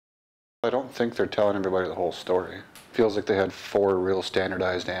I don't think they're telling everybody the whole story. Feels like they had 4 real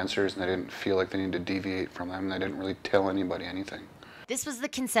standardized answers and they didn't feel like they needed to deviate from them. They didn't really tell anybody anything. This was the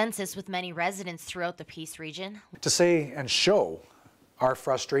consensus with many residents throughout the Peace region. To say and show our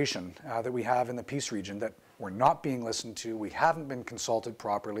frustration that we have in the Peace region, that we're not being listened to, we haven't been consulted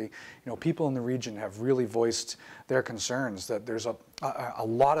properly. People in the region have really voiced their concerns that there's a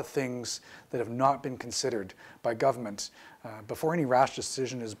lot of things that have not been considered by government. Before any rash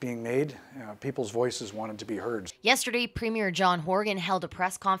decision is being made, people's voices wanted to be heard. Yesterday, Premier John Horgan held a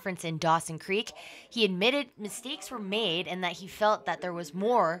press conference in Dawson Creek. He admitted mistakes were made and that he felt that there was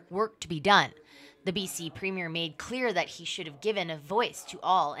more work to be done. The BC Premier made clear that he should have given a voice to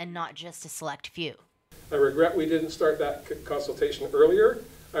all and not just a select few. I regret we didn't start that consultation earlier.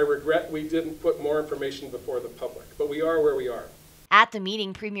 I regret we didn't put more information before the public, but we are where we are. At the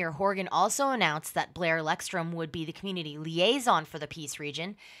meeting, Premier Horgan also announced that Blair Lekstrom would be the community liaison for the Peace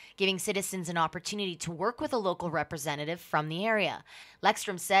region, giving citizens an opportunity to work with a local representative from the area.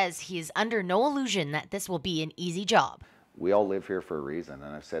 Lekstrom says he is under no illusion that this will be an easy job. We all live here for a reason,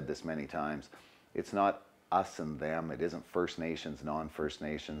 and I've said this many times. It's not us and them. It isn't First Nations, non-First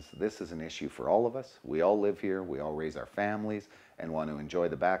Nations. This is an issue for all of us. We all live here. We all raise our families and want to enjoy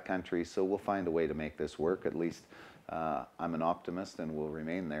the backcountry, so we'll find a way to make this work. At least I'm an optimist and will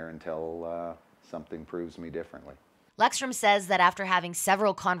remain there until something proves me differently. Lekstrom says that after having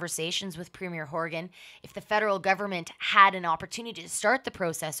several conversations with Premier Horgan, if the federal government had an opportunity to start the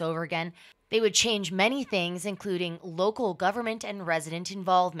process over again, they would change many things, including local government and resident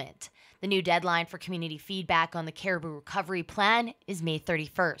involvement. The new deadline for community feedback on the Caribou Recovery Plan is May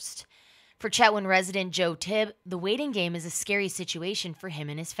 31st. For Chetwynd resident Joe Tibb, the waiting game is a scary situation for him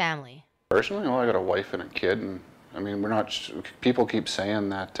and his family. Personally, I got a wife and a kid, and I mean, people keep saying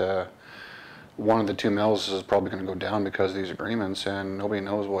that one of the 2 mills is probably going to go down because of these agreements, and nobody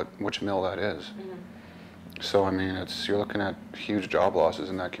knows which mill that is. So I mean, you're looking at huge job losses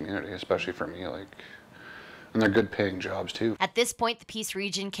in that community, especially for me. And they're good paying jobs too. At this point, the Peace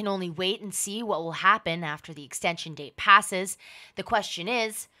region can only wait and see what will happen after the extension date passes. The question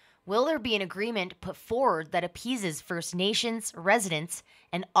is, will there be an agreement put forward that appeases First Nations, residents,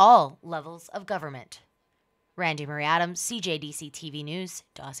 and all levels of government? Randi-Marie Adams, CJDC-TV News,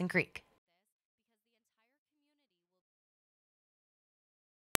 Dawson Creek.